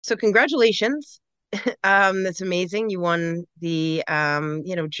So congratulations. That's amazing. You won the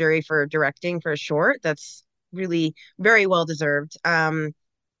jury for directing for a short. That's really very well deserved. I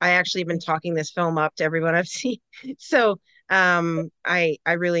actually have been talking this film up to everyone I've seen. So I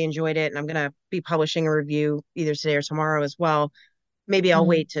really enjoyed it, and I'm gonna be publishing a review either today or tomorrow as well. Maybe I'll Mm.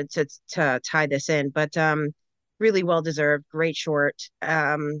 wait to tie this in, but really well deserved. Great short.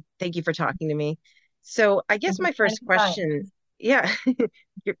 Thank you for talking to me. So I guess my first question, Anytime. yeah,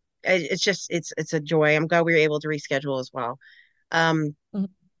 it's just it's a joy. I'm glad we were able to reschedule as well. Um, Mhm.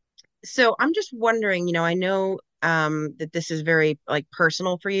 so I'm just wondering, I know that this is very like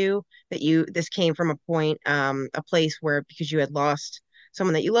personal for you, that you this came from a point, a place where because you had lost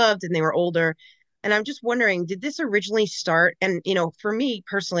someone that you loved and they were older. And I'm just wondering, did this originally start? And for me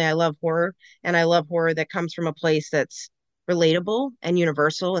personally, I love horror, and I love horror that comes from a place that's relatable and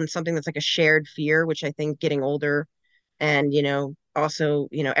universal and something that's like a shared fear, which I think getting older and also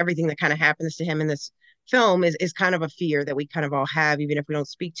everything that kind of happens to him in this film is kind of a fear that we kind of all have, even if we don't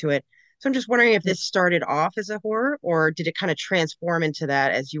speak to it. So I'm just wondering if Yeah. this started off as a horror, or did it kind of transform into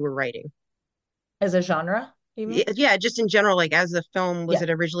that as you were writing? As a genre, you mean? Yeah, just in general, like as the film, was Yeah. it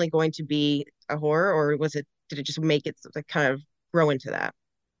originally going to be a horror, or did it just make it like kind of grow into that?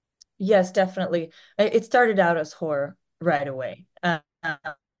 Yes, definitely. It started out as horror right away.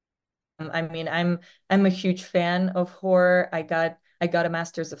 I mean, I'm a huge fan of horror. I got a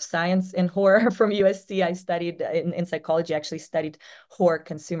master's of science in horror from USC. I studied in psychology, actually studied horror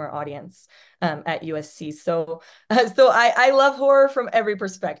consumer audience at USC. So I love horror from every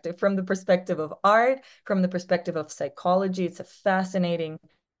perspective, from the perspective of art, from the perspective of psychology. It's a fascinating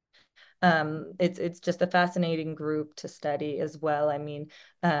it's just a fascinating group to study as well. I mean,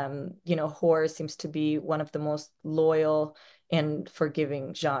 horror seems to be one of the most loyal and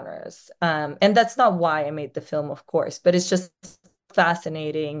forgiving genres. And that's not why I made the film, of course, but it's just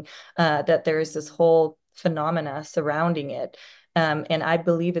fascinating that there is this whole phenomena surrounding it. And I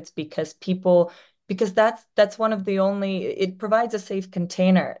believe it's because that's one of the only, it provides a safe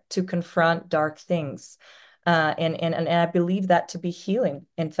container to confront dark things. And I believe that to be healing,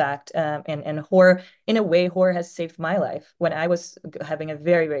 in fact. And horror, in a way, horror has saved my life. When I was having a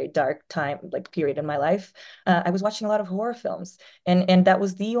very, very dark time, like period in my life, I was watching a lot of horror films. And that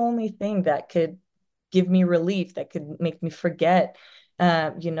was the only thing that could give me relief, that could make me forget,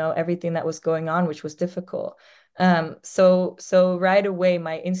 everything that was going on, which was difficult. So right away,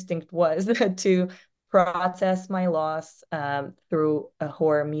 my instinct was to process my loss through a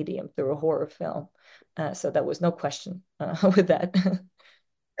horror medium, through a horror film. So that was no question with that.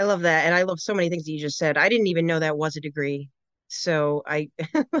 I love that, and I love so many things that you just said. I didn't even know that was a degree, so I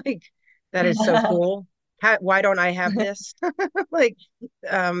like that is so cool. Why don't I have this? Like,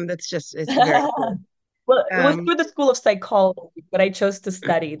 that's just it's very cool. Well, it was Um, through the School of Psychology, but I chose to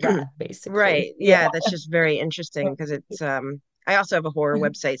study that basically. right, Yeah. yeah, that's just very interesting because it's I also have a horror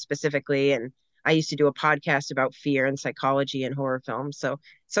website specifically, and I used to do a podcast about fear and psychology and horror films, so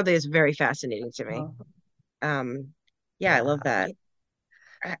something that's very fascinating to me. Oh, Um, yeah, I love wow. that.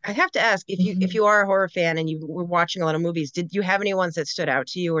 I have to ask, if Mhm. you are a horror fan and you were watching a lot of movies, did you have any ones that stood out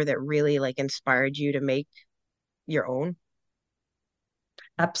to you or that really like inspired you to make your own?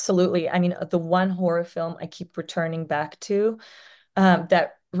 Absolutely. I mean, the one horror film I keep returning back to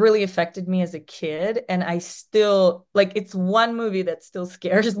that really affected me as a kid. And I still like it's one movie that still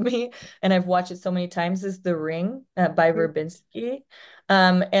scares me. And I've watched it so many times is The Ring by Mhm. Verbinski.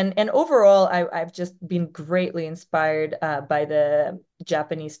 And overall, I've just been greatly inspired by the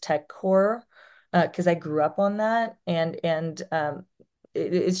Japanese tech horror because I grew up on that. And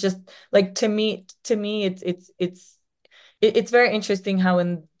it's just like to me, it's very interesting how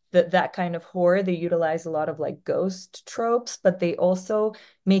in that kind of horror they utilize a lot of like ghost tropes, but they also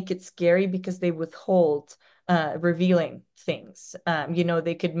make it scary because they withhold revealing things.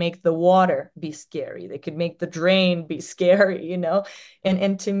 They could make the water be scary, they could make the drain be scary,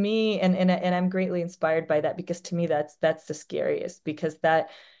 and to me, and I'm greatly inspired by that because to me that's the scariest because that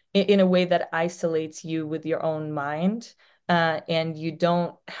in a way that isolates you with your own mind, and you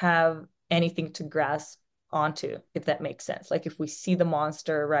don't have anything to grasp onto, if that makes sense. Like if we see the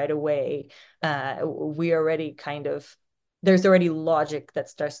monster right away, we already kind of there's already logic that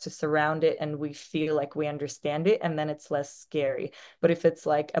starts to surround it and we feel like we understand it and then it's less scary. But if it's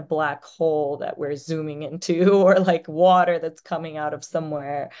like a black hole that we're zooming into or like water that's coming out of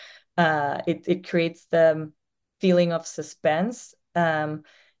somewhere, it creates the feeling of suspense and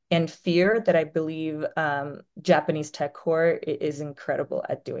fear that I believe Japanese tech horror is incredible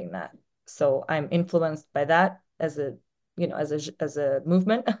at doing that. So I'm influenced by that as a as a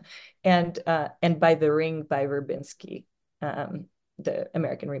movement, and by The Ring by Verbinski. Um, the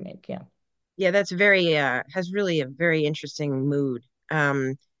American remake. Yeah. Yeah, that's very has really a very interesting mood.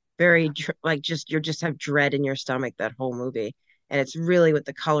 Very like just you just have dread in your stomach that whole movie. And it's really with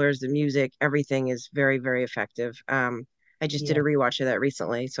the colors, the music, everything is very, very effective. I just did a Yeah. rewatch of that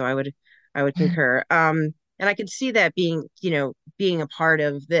recently, so I would concur. And I could see that being, being a part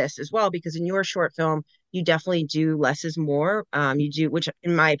of this as well, because in your short film, you definitely do less is more. You do, which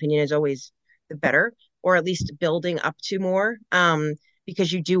in my opinion is always the better, or at least building up to more.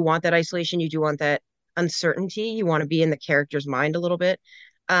 Because you do want that isolation, you do want that uncertainty, you want to be in the character's mind a little bit.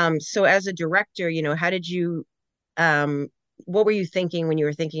 So as a director, how did you um what were you thinking when you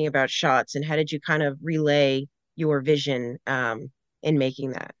were thinking about shots, and how did you kind of relay your vision in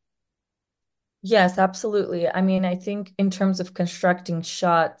making that? Yes, absolutely. I mean, I think in terms of constructing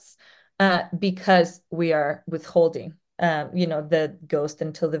shots, because we are withholding, the ghost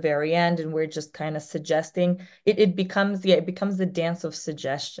until the very end, and we're just kind of suggesting it becomes, yeah, it becomes the dance of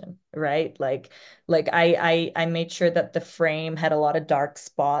suggestion, right? Like I made sure that the frame had a lot of dark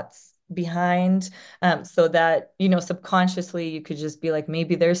spots behind, so that, subconsciously you could just be like,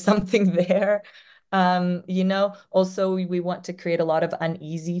 maybe there's something there. Also we want to create a lot of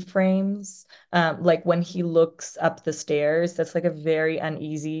uneasy frames, like when he looks up the stairs, that's like a very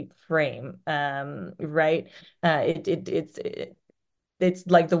uneasy frame, right? It's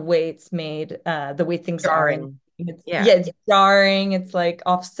like the way it's made, the way things are, and Jarring. it's, Yeah. yeah, it's jarring. It's like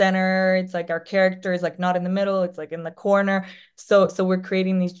off center. It's like our character is like not in the middle. It's like in the corner. So we're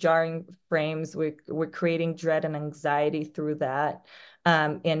creating these jarring frames. We're creating dread and anxiety through that,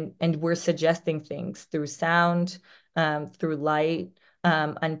 and we're suggesting things through sound, through light,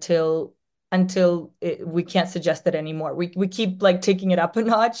 until we can't suggest it anymore. We keep like taking it up a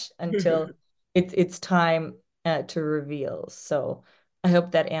notch until it's time to reveal. So I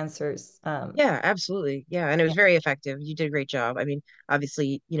hope that answers. Yeah, absolutely. Yeah, and it was Yeah. very effective. You did a great job. I mean,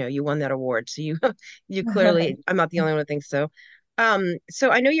 obviously, you won that award, so you you clearly, I'm not the only one who thinks so.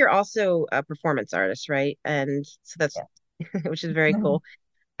 So I know you're also a performance artist, right? And so that's Yeah. which is very cool.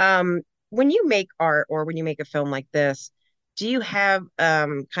 Um, when you make art or when you make a film like this, do you have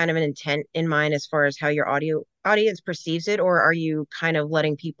kind of an intent in mind as far as how your audience perceives it, or are you kind of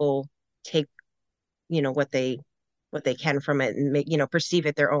letting people take, what they can from it and make, perceive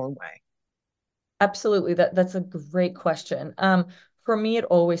it their own way? Absolutely. That's a great question. For me, it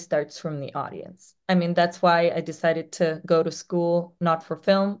always starts from the audience. I mean, that's why I decided to go to school, not for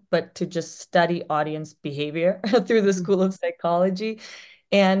film, but to just study audience behavior through the Mhm. School of Psychology.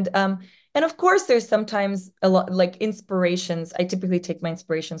 And and of course, there's sometimes a lot like inspirations. I typically take my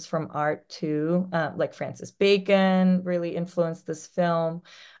inspirations from art too, like Francis Bacon really influenced this film.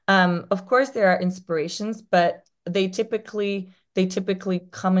 Of course, there are inspirations, but they typically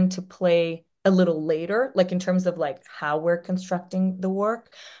come into play a little later, like in terms of like how we're constructing the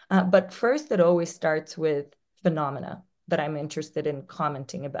work. But first, it always starts with phenomena that I'm interested in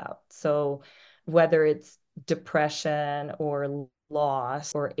commenting about. So whether it's depression or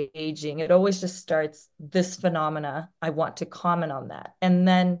loss or aging, it always just starts this phenomena. I want to comment on that. And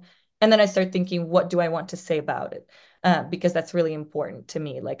then I start thinking, what do I want to say about it? Because that's really important to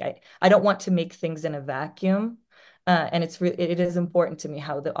me. Like I don't want to make things in a vacuum. And it is important to me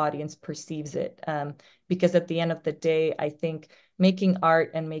how the audience perceives it. Because at the end of the day, I think making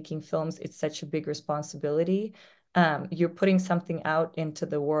art and making films, it's such a big responsibility. You're putting something out into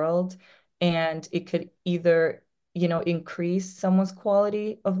the world, and it could either, increase someone's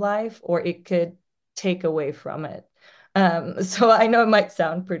quality of life, or it could take away from it. So I know it might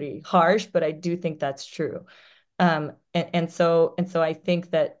sound pretty harsh, but I do think that's true. And so I think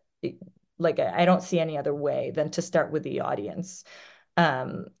that like I don't see any other way than to start with the audience.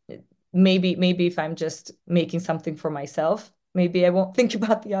 Um, maybe if I'm just making something for myself, maybe I won't think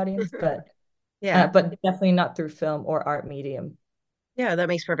about the audience, but Yeah. but definitely not through film or art medium. Yeah, that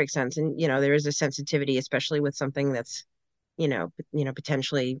makes perfect sense. And there is a sensitivity, especially with something that's,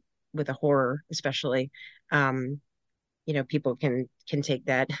 potentially with a horror, especially. Um, people can take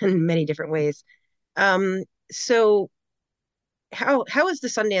that in many different ways. So how has the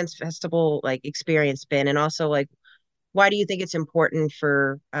Sundance Festival like experience been? And also like why do you think it's important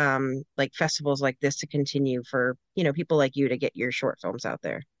for like festivals like this to continue for, people like you to get your short films out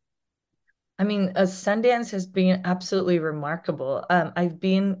there? I mean, Sundance has been absolutely remarkable. I've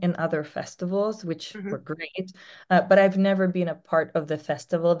been in other festivals, which Hmm. were great, but I've never been a part of the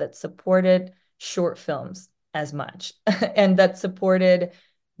festival that supported short films as much and that supported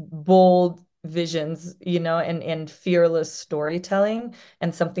bold visions, and fearless storytelling,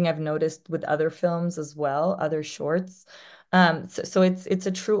 and something I've noticed with other films as well, other shorts. So it's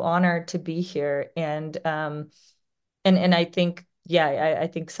a true honor to be here, and I think yeah, I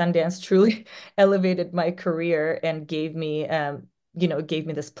think Sundance truly elevated my career and gave me, gave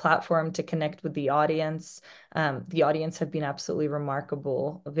me this platform to connect with the audience. The audience have been absolutely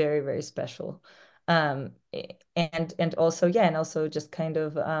remarkable, very, very special. And also, yeah, and also just kind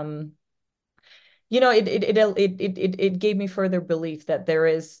of, it gave me further belief that there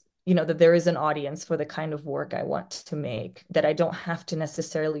is, that there is an audience for the kind of work I want to make, that I don't have to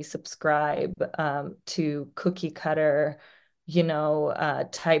necessarily subscribe to cookie cutter,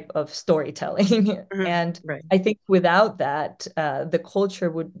 type of storytelling. Mhm. And Right. I think without that, the culture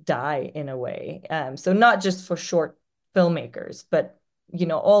would die in a way. So not just for short filmmakers, but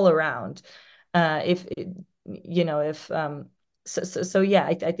all around. If if so yeah,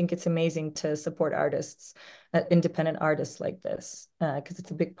 I think it's amazing to support artists, independent artists like this, because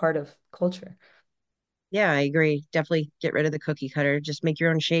it's a big part of culture. Yeah, I agree. Definitely get rid of the cookie cutter. Just make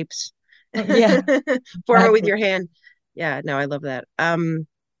your own shapes. Yeah, Form it with exactly. your hand. Yeah, no, I love that.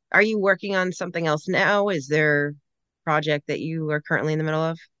 Are you working on something else now? Is there a project that you are currently in the middle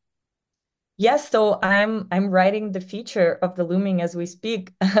of? Yes, so I'm writing the feature of the Looming as we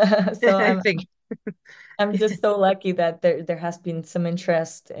speak. So I I'm think, I'm just so lucky that there has been some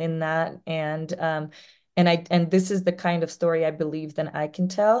interest in that, and this is the kind of story I believe that I can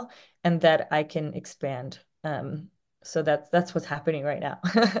tell and that I can expand. So that's what's happening right now.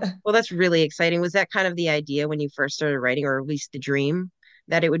 well, that's really exciting. Was that kind of the idea when you first started writing, or at least the dream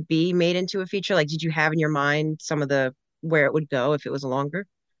that it would be made into a feature? Like, did you have in your mind some of the where it would go if it was longer?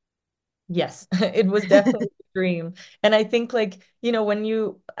 Yes, it was definitely a dream. And I think like,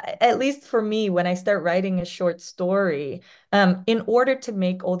 when at least for me, when I start writing a short story, in order to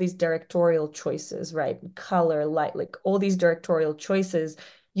make all these directorial choices, right? Color, light, like all these directorial choices,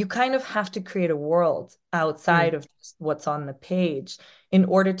 you kind of have to create a world Mm, outside of just what's on the page in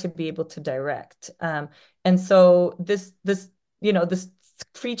order to be able to direct. And so this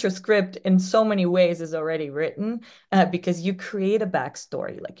feature script in so many ways is already written because you create a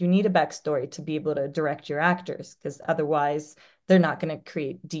backstory. Like you need a backstory to be able to direct your actors, because otherwise they're not going to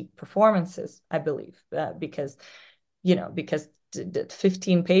create deep performances, I believe, because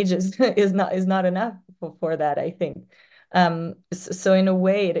 15 pages is not enough for that, I think. So in a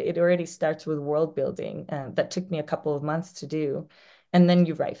way, it already starts with world building that took me a couple of months to do. And then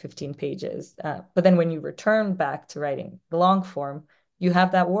you write 15 pages. But then when you return back to writing the long form, you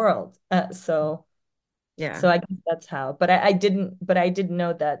have that world. So yeah, I guess that's how. But I didn't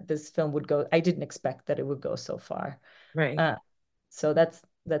know that this film would go. I didn't expect that it would go so far. right. Uh, so that's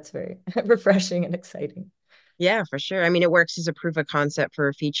very refreshing and exciting. Yeah, for sure. I mean, it works as a proof of concept for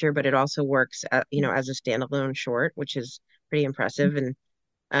a feature, but it also works, as a standalone short, which is pretty impressive.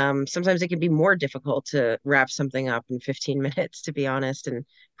 And sometimes it can be more difficult to wrap something up in 15 minutes, to be honest, and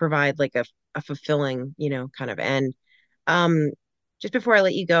provide like a fulfilling, kind of end. Um, just before I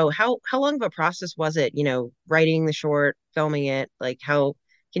let you go, how long of a process was it, writing the short, filming it? Like how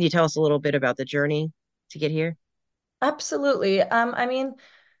can you tell us a little bit about the journey to get here? Absolutely. I mean,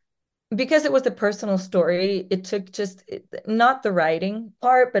 because it was a personal story, it took not the writing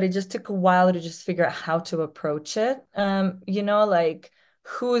part, but it just took a while to just figure out how to approach it. Like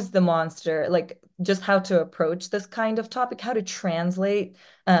who is the monster? Like just how to approach this kind of topic, how to translate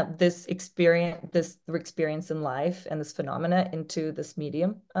this experience in life and this phenomena into this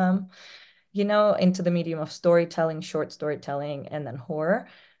medium. Into the medium of storytelling, short storytelling, and then horror.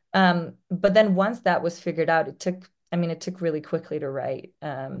 But then once that was figured out, it took really quickly to write.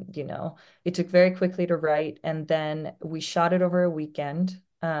 It took very quickly to write, and then we shot it over a weekend.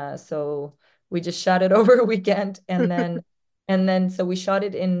 So we just shot it over a weekend, and then so we shot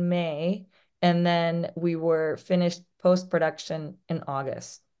it in May, and then we were finished post-production in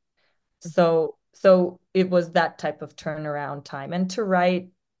August. So it was that type of turnaround time. And to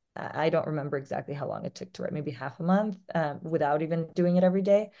write, I don't remember exactly how long it took to write, maybe half a month, without even doing it every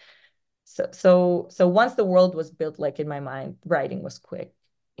day. So once the world was built, like in my mind, writing was quick.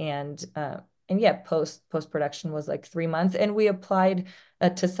 And yeah, post production was like 3 months, and we applied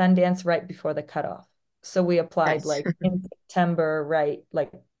to Sundance right before the cutoff. So we applied Nice. like in September, right,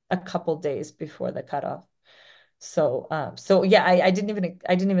 like a couple days before the cutoff. So yeah, I didn't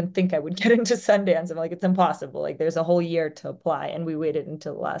even think I would get into Sundance. I'm like, it's impossible. Like there's a whole year to apply, and we waited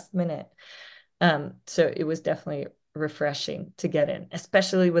until the last minute. So it was definitely refreshing to get in,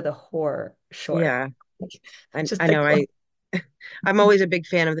 especially with a horror short. Yeah, I Just like, know. I'm always a big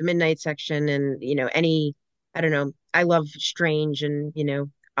fan of the midnight section and, I don't know, I love strange and,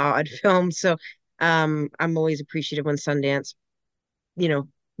 odd films. So I'm always appreciative when Sundance, you know,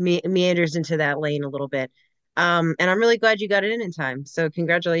 meanders into that lane a little bit. And I'm really glad you got it in time. So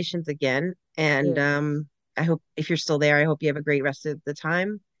congratulations again. And yeah. I hope if you're still there, I hope you have a great rest of the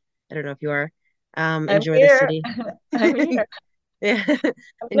time. I don't know if you are. I'm Enjoy the here. city. I'm here. Yeah, I'm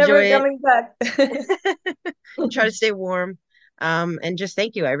enjoy never it. coming back. Try to stay warm. And just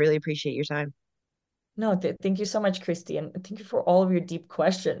thank you. I really appreciate your time. No, thank you so much, Kristy, and thank you for all of your deep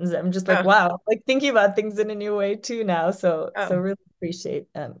questions. I'm just like, Oh, wow, like thinking about things in a new way too now. So oh, really appreciate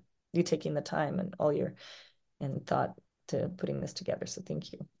you taking the time and all your and thought to putting this together. So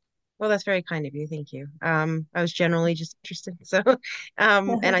thank you. well, that's very kind of you. Thank you. I was generally just interested. So,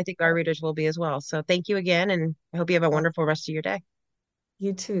 and I think our readers will be as well. So thank you again, and I hope you have a wonderful rest of your day.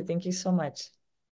 You too. Thank you so much.